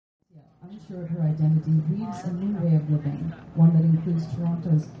Unsure of her identity, weaves a new way of living, one that includes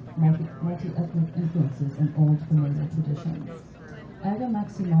Toronto's multi-ethnic influences and old familiar traditions. Aga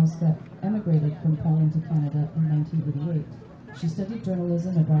Maksimowska emigrated from Poland to Canada in 1988. She studied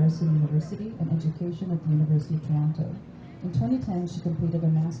journalism at Ryerson University and education at the University of Toronto. In 2010, she completed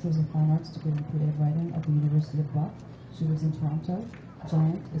a Master's of Fine Arts degree in creative writing at the University of Guelph. She lives in Toronto.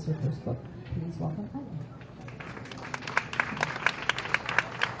 Giant is her first book. Please welcome Aga.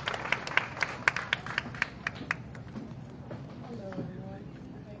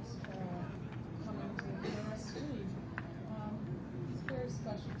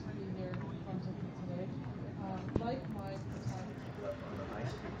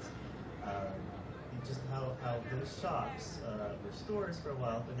 Those shops were stores for a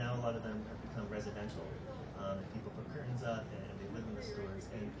while, but now a lot of them have become residential. People put curtains up and they live in the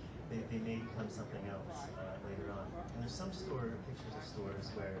stores, and they may become something else later on. And there's some pictures of stores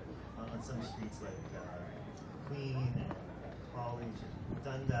where on some streets like Queen and College and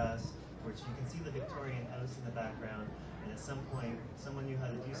Dundas, which you can see the Victorian house in the background, and at some point someone knew how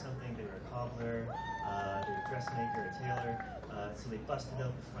to do something. They were a cobbler, they were a dressmaker, a tailor, so they busted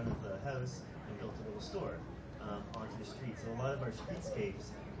out the front of the house and built a little store onto the street. So a lot of our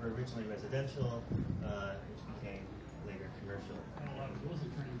streetscapes were originally residential, which became later commercial. And a lot of those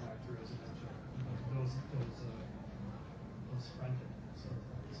are turning back to residential. Those fronted.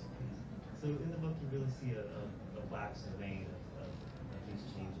 So in the book, you really see a wax and wane of these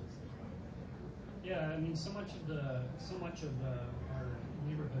changes. Yeah, I mean, so much of our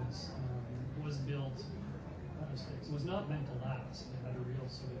neighborhoods was built. Was not meant to last. It had a real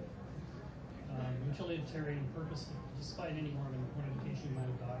sort of utilitarian purpose, despite any ornamentation you might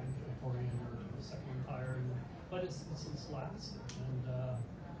have got in the Victorian or the Second Empire, but it's lasted,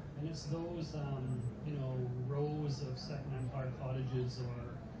 and it's those rows of Second Empire cottages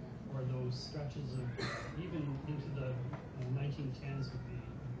or those stretches of even into the 1910s with the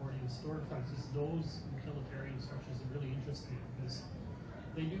Edwardian storefronts. It's those utilitarian structures that really interest me, because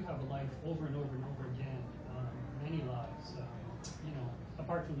they do have a life over and over and over again, many lives.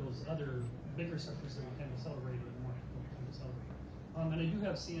 Apart from those other bigger structures that we tend to celebrate or more people tend to celebrate. And I do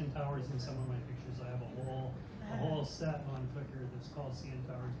have CN Towers in some of my pictures. I have a whole set on Flickr that's called CN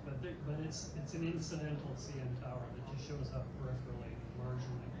Towers, but it's an incidental CN Tower that just shows up peripherally,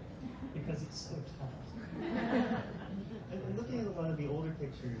 marginally, because it's so tall. And looking at a lot of the older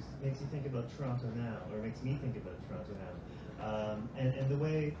pictures makes you think about Toronto now, or makes me think about Toronto now, and the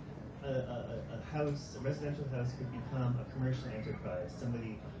way a residential house could become a commercial enterprise.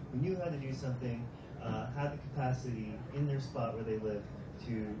 Somebody who knew how to do something, had the capacity in their spot where they live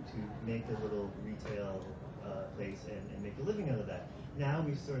to make a little retail place and make a living out of that. Now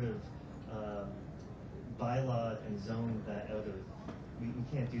we've sort of bylawed and zoned that out of. We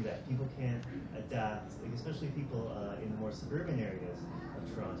can't do that. People can't adapt, especially people in the more suburban areas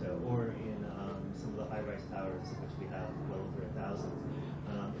of Toronto or in some of the high-rise towers, of which we have well over 1,000.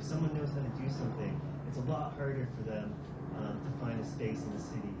 If someone knows how to do something, it's a lot harder for them to find a space in the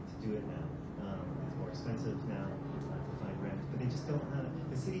city to do it now. It's more expensive now to find rent, but they just don't have.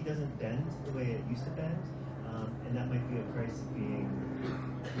 The city doesn't bend the way it used to bend, and that might be a price of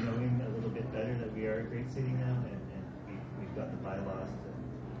knowing a little bit better that we are a great city now, and we've got the bylaws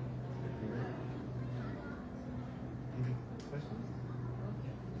to prove it. Any questions?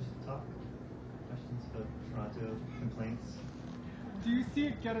 Just talk. Questions about Toronto, complaints? Do you see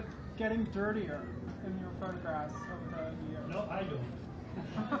it getting dirtier in your photographs over the years? No, I don't.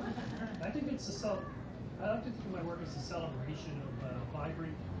 I like to think of my work as a celebration of a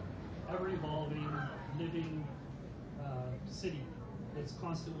vibrant, ever-evolving, living city that's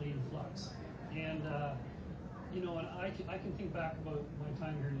constantly in flux. And and I can think back about my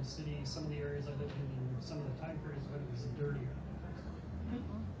time here in the city, some of the areas I lived in, and some of the time periods when it was dirtier.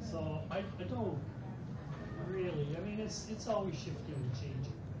 So I don't really. I mean, it's always shifting and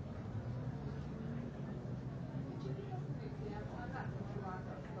changing.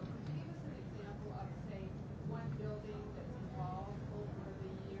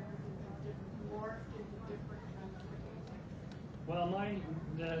 Well,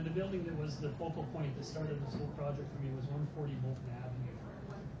 the building that was the focal point that started this whole project for me was 140 Bolton Avenue.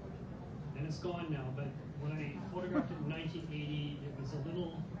 And it's gone now, but when I photographed it in 1980, it was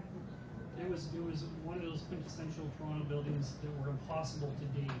one of those quintessential Toronto buildings that were impossible to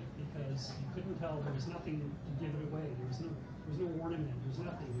date because you couldn't tell, there was nothing to give it away. There was no ornament, there was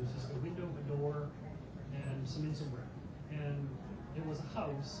nothing. There was just a window, a door, and some insulbrick. And it was a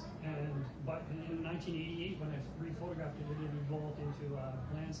house, but in 1988, when I rephotographed it, it had evolved into a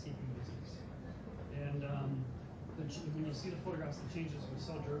landscaping business. And when you see the photographs, the changes were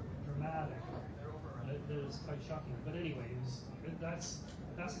so dramatic that it's quite shocking. But anyway, that's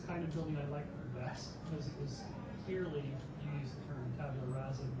the kind of building I like best, because it was clearly, you used the term tabula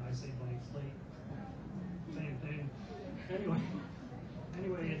rasa, and I say blank slate, same thing.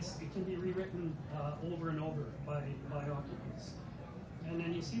 Anyway, it can be rewritten over and over by occupants. And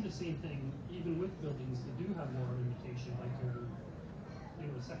then you see the same thing even with buildings that do have more limitation, like your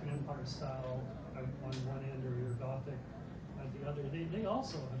Second Empire style on one end, or your Gothic at the other. They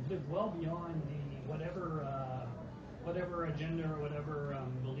also have lived well beyond the whatever agenda or whatever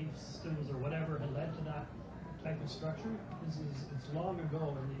belief systems or whatever had led to that type of structure. It's long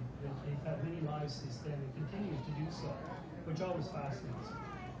ago, and they've had many lives since then and continue to do so, which always fascinates me.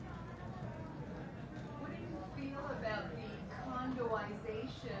 What do you feel about the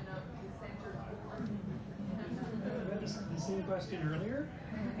condoization of the center core? The same question earlier,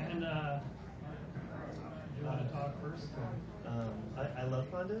 and you want to talk first? I love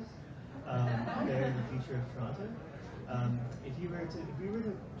condos. They're the future of Toronto. If we were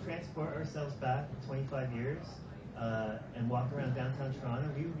to transport ourselves back 25 years and walk around downtown Toronto,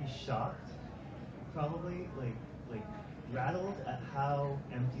 we would be shocked, probably like rattled at how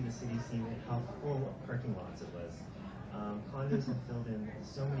empty the city seemed and how full of parking lots it was. Condos have filled in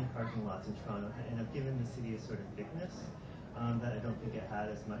so many parking lots in Toronto and have given the city a sort of thickness that I don't think it had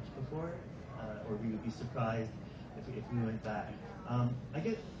as much before, or we would be surprised if we went back. I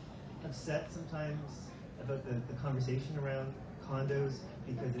get upset sometimes about the conversation around condos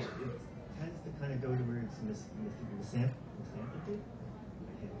because it tends to kind of go towards misanthropy.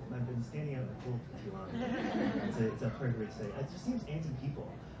 I've been standing out in the cold for too long. It's a hard word to say. It just seems anti-people.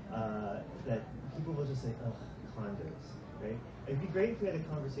 That people will just say, "Oh, condos," right? It'd be great if we had a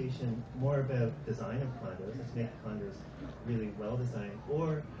conversation more about design of condos. Let's make condos really well designed,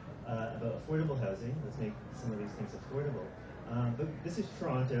 or about affordable housing. Let's make some of these things affordable. But this is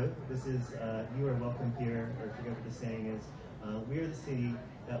Toronto. This is you are welcome here, or I forget what the saying is. We are the city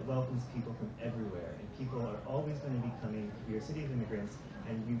that welcomes people from everywhere, and people are always going to be coming. We are a city of immigrants,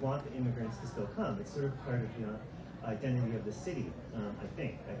 and we want the immigrants to still come. It's sort of part of the identity of the city,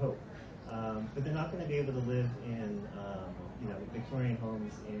 I hope. But they're not going to be able to live in Victorian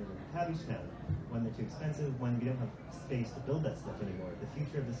homes in Cabbagetown. One, they're too expensive. One, we don't have space to build that stuff anymore. The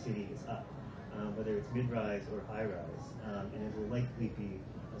future of the city is up, whether it's mid-rise or high-rise, and it will likely be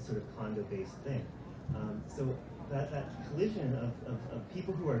a sort of condo-based thing. So that collision of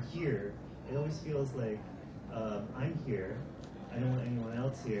people who are here, it always feels like I'm here, I don't want anyone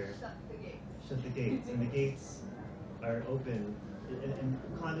else here. Shut the gates. And the gates are open, and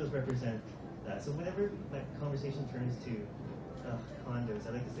condos represent that. So whenever that conversation turns to condos,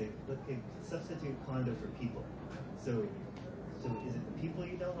 I like to say, okay, substitute condo for people. So is it the people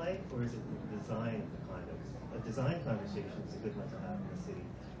you don't like, or is it the design of the condos? A design conversation is a good one to have in the city.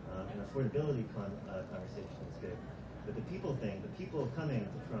 An affordability conversation is good. But the people thing, the people coming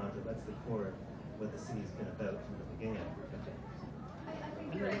to Toronto, that's the core of what the city's been about from the beginning. I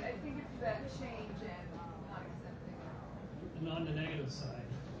think you're right. I think it's about change and not accepting it. And on the negative side,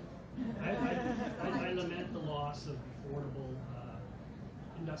 I lament the loss of affordable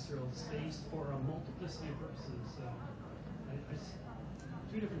industrial space for a multiplicity of purposes.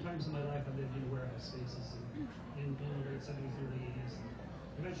 Two different times in my life I lived in warehouse spaces in the late 70s, early 80s.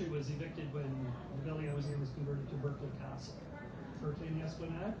 Eventually was evicted when the building I was in was converted to Berkeley Castle, Berkeley and the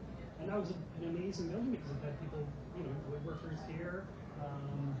Esplanade. And that was an amazing building because it had people, woodworkers here,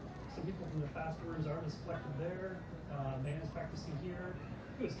 some people from the past were artists collected there, bands practicing here.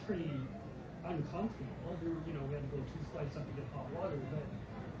 It was pretty uncomfortable. We had to go 2 flights up to get hot water, but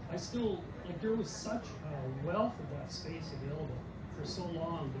I still, there was such a wealth of that space available for so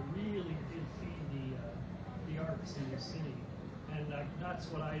long that really did feed the arts in the city. And that's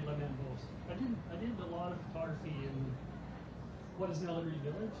what I lament most. I did a lot of photography in what is now Liberty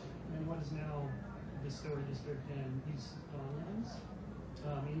Village and what is now the Story District and East Donlands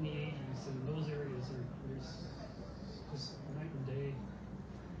in the 80s, and those areas there's just night and day.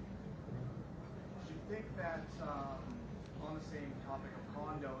 Do you think that on the same topic of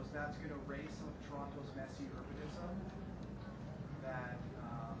condos, that's going to raise some of Toronto's messy urbanism? That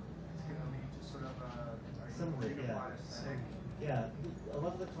it's going to lead to sort of a unified aesthetic? Yeah, a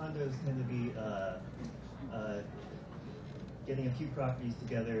lot of the condos tend to be getting a few properties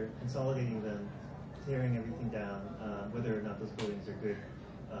together, consolidating them, tearing everything down, whether or not those buildings are good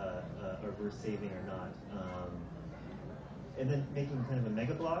or worth saving or not, and then making kind of a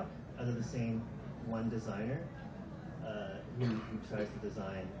mega block out of the same one designer who tries to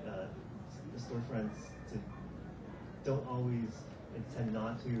design the storefronts don't always tend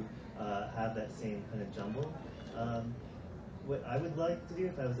not to have that same kind of jumble. What I would like to do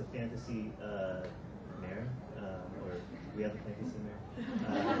if I was a fantasy mayor, or we have a fantasy mayor,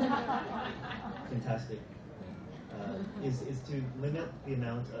 fantastic, is to limit the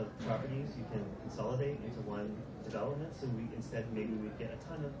amount of properties you can consolidate into one development. So we instead maybe we'd get a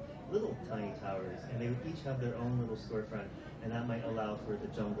ton of little tiny towers, and they would each have their own little storefront, and that might allow for the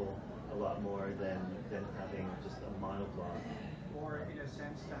jumble a lot more than having just a monoblock. Or in a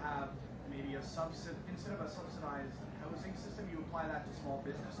sense to have maybe instead of a subsidized housing system, you apply that to small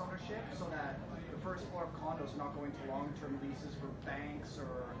business ownership so that the first floor of condos are not going to long-term leases for banks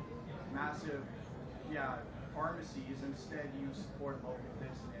or massive pharmacies. Instead you support local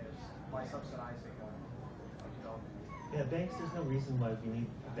business by subsidizing a development. Yeah, banks, there's no reason why we need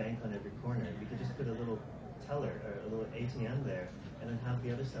a bank on every corner. We could just put a little teller or a little ATM there and then have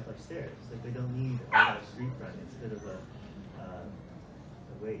the other stuff upstairs. Like they don't need all that street front. It's a bit of a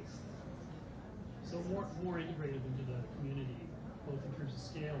waste. So more integrated into the community, both in terms of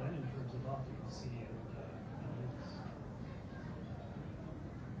scale and in terms of occupancy and use.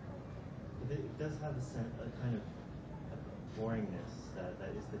 It does have a kind of boringness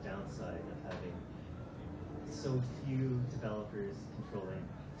that is the downside of having so few developers controlling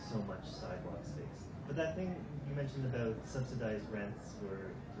so much sidewalk space. But that thing you mentioned about subsidized rents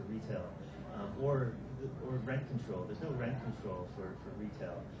for retail, or rent control. There's no rent control for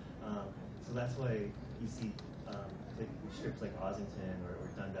retail. So that's why you see strips like Ossington or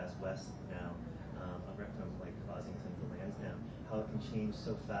Dundas West now, from like Ossington to Lansdowne, how it can change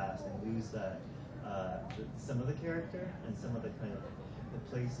so fast and lose that some of the character and some of the kind of the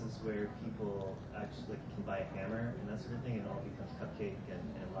places where people actually can buy a hammer and that sort of thing, and it all becomes cupcake and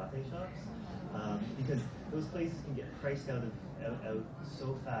latte shops, because those places can get priced out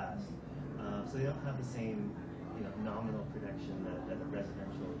so fast, so they don't have the same nominal protection that a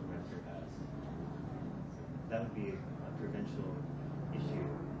residential renter has. So that would be a provincial issue,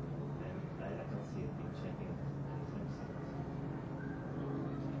 and I don't see it being championed anytime soon.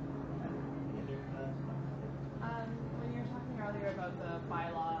 When you were talking earlier about the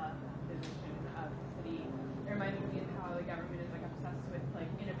bylaw division of the city, it reminded me of how the government is like obsessed with like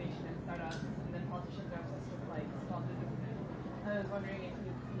innovation and startups, and then politicians are obsessed with like small businesses. I was wondering if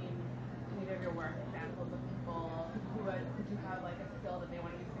you've seen any of your work examples of people who do have like a skill that they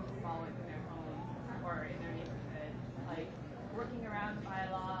want to do something small within their home or in their neighborhood, like working around the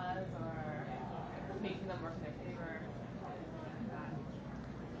bylaws or making them work in their favor.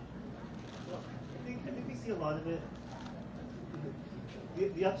 Well, I think we see a lot of it.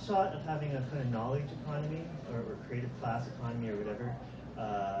 The upshot of having a kind of knowledge economy or creative class economy or whatever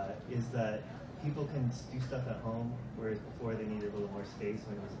is that people can do stuff at home, whereas before they needed a little more space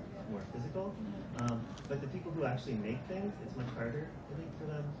when it was more physical. But the people who actually make things, it's much harder, I think, for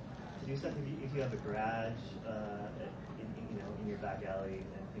them to do stuff. If you have a garage, in your back alley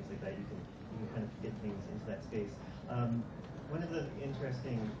and things like that, you can kind of get things into that space. One of the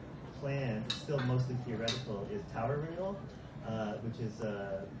interesting plans, it's still mostly theoretical, is tower renewal, which is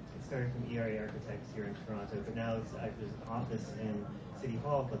it started from ERA Architects here in Toronto, but now there's an office in City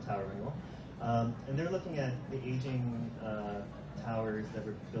Hall called Tower Renewal, and they're looking at the aging towers that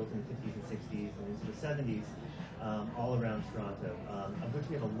were built in the 50s and 60s and into the 70s all around Toronto, of which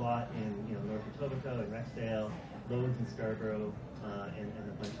we have a lot in North Etobicoke and Rexdale, Loads in Scarborough, and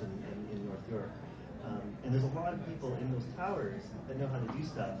a bunch in North York. And there's a lot of people in those towers that know how to do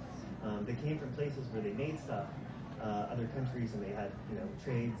stuff. They came from places where they made stuff, other countries, and they had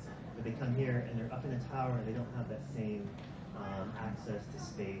trades, but they come here and they're up in a tower and they don't have that same access to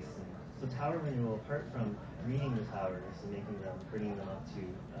space. And so tower renewal, apart from greening the towers and bringing them up to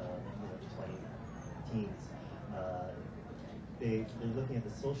the 20 teens, they're looking at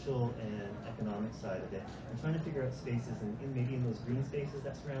the social and economic side of it and trying to figure out spaces and maybe in those green spaces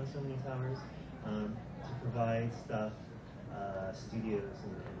that surround so many towers to provide stuff, studios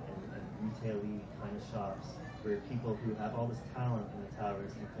and retail-y kind of shops where people who have all this talent in the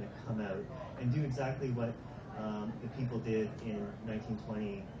towers can kind of come out and do exactly what the people did in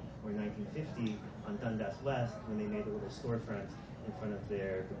 1920 or 1950 on Dundas West when they made a little storefront in front of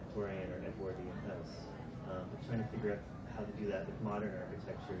their Victorian or Edwardian house. But trying to figure out how to do that with modern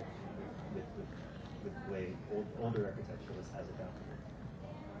architecture, with the way older architecture has adapted it.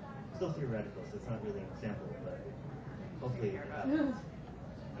 Still theoretical, so it's not really an example, but hopefully it happens.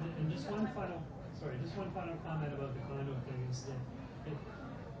 And just one final comment about the condo thing is that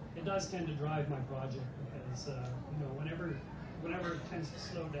it does tend to drive my project because whenever it tends to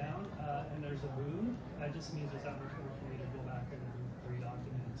slow down and there's a boom, that just means there's that much more for me to go back and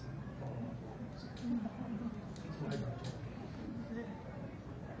re-document and follow up on. So, that's my project.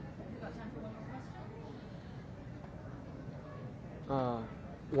 We've got time for one more question.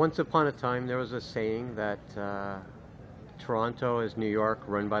 Once upon a time, there was a saying that Toronto is New York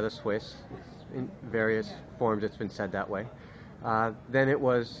run by the Swiss. In various forms, it's been said that way. Then it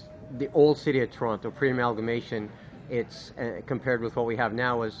was the old city of Toronto, pre-amalgamation. It's compared with what we have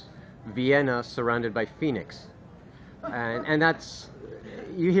now as Vienna surrounded by Phoenix. And that's,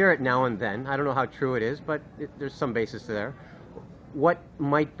 you hear it now and then. I don't know how true it is, but there's some basis to there. What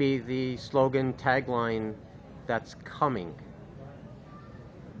might be the slogan, tagline that's coming?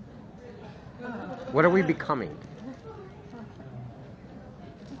 What are we becoming?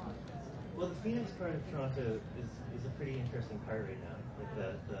 Well, the Phoenix part of Toronto is a pretty interesting part right now, like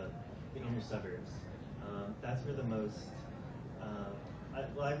the inner suburbs. That's where the most.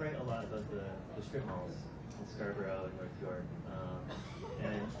 I write a lot about the strip malls in Scarborough and North York,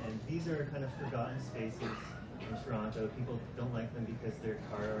 and these are kind of forgotten spaces in Toronto. People don't like them because they're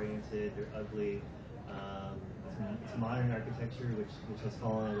car-oriented, they're ugly. It's modern architecture, which has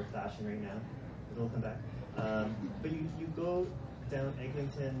fallen out of fashion right now. It'll come back. But you go down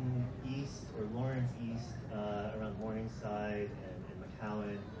Eglinton East or Lawrence East, around Morningside and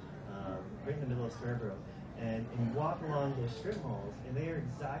McCowan, right in the middle of Scarborough, and you walk along those strip malls, and they are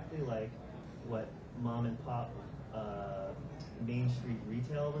exactly like what mom and pop Main Street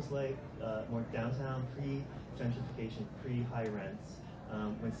retail was like, more downtown, pre-gentrification, pre-high rents.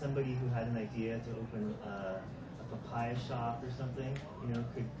 When somebody who had an idea to open a papaya shop or something,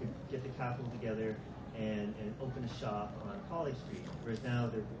 could get the capital together and open a shop on College Street, whereas now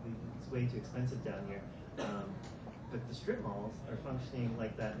it's way too expensive down here. But the strip malls are functioning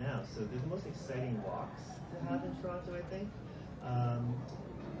like that now. So they're the most exciting walks to have in Toronto, I think,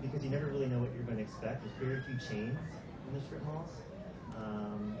 because you never really know what you're going to expect. There's very few chains in the strip malls,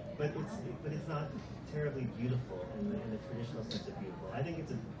 but it's not terribly beautiful in the traditional sense of beautiful. I think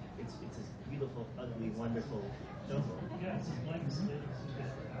it's this beautiful, ugly, wonderful jumble. Yeah, it's a blank slate. It's just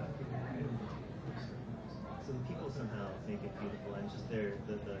so the people somehow make it beautiful, and just the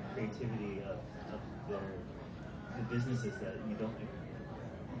creativity of the businesses that you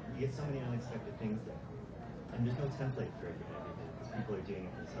get so many unexpected things there, and there's no template for everything because people are doing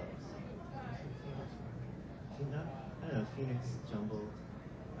it themselves. I don't know, Phoenix, jumbled,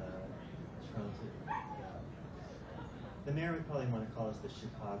 Toronto. Yeah. The mayor would probably want to call us the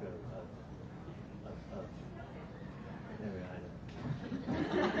Chicago of anyway, I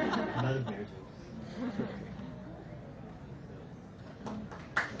don't know. I'm out of mayor jokes.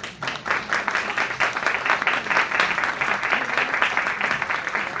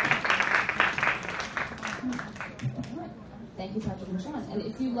 Thank you, Patrick and Shawn. And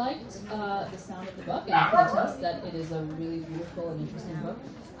if you liked the sound of the book, and you can attest that it is a really beautiful and interesting book,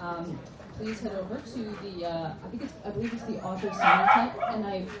 please head over to the, I believe it's the author signing tent, and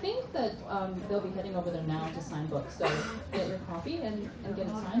I think that they'll be heading over there now to sign books. So get your copy and get it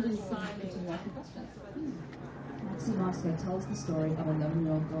signed, and you can continue asking questions. Maximowska tells the story of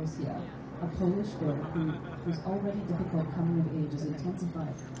 11-year-old Gosia, a Polish girl whose already difficult coming of age is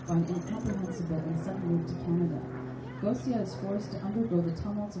intensified by an incomprehensible and sudden move to Canada. Gosia is forced to undergo the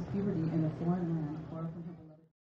tumults of puberty in a foreign land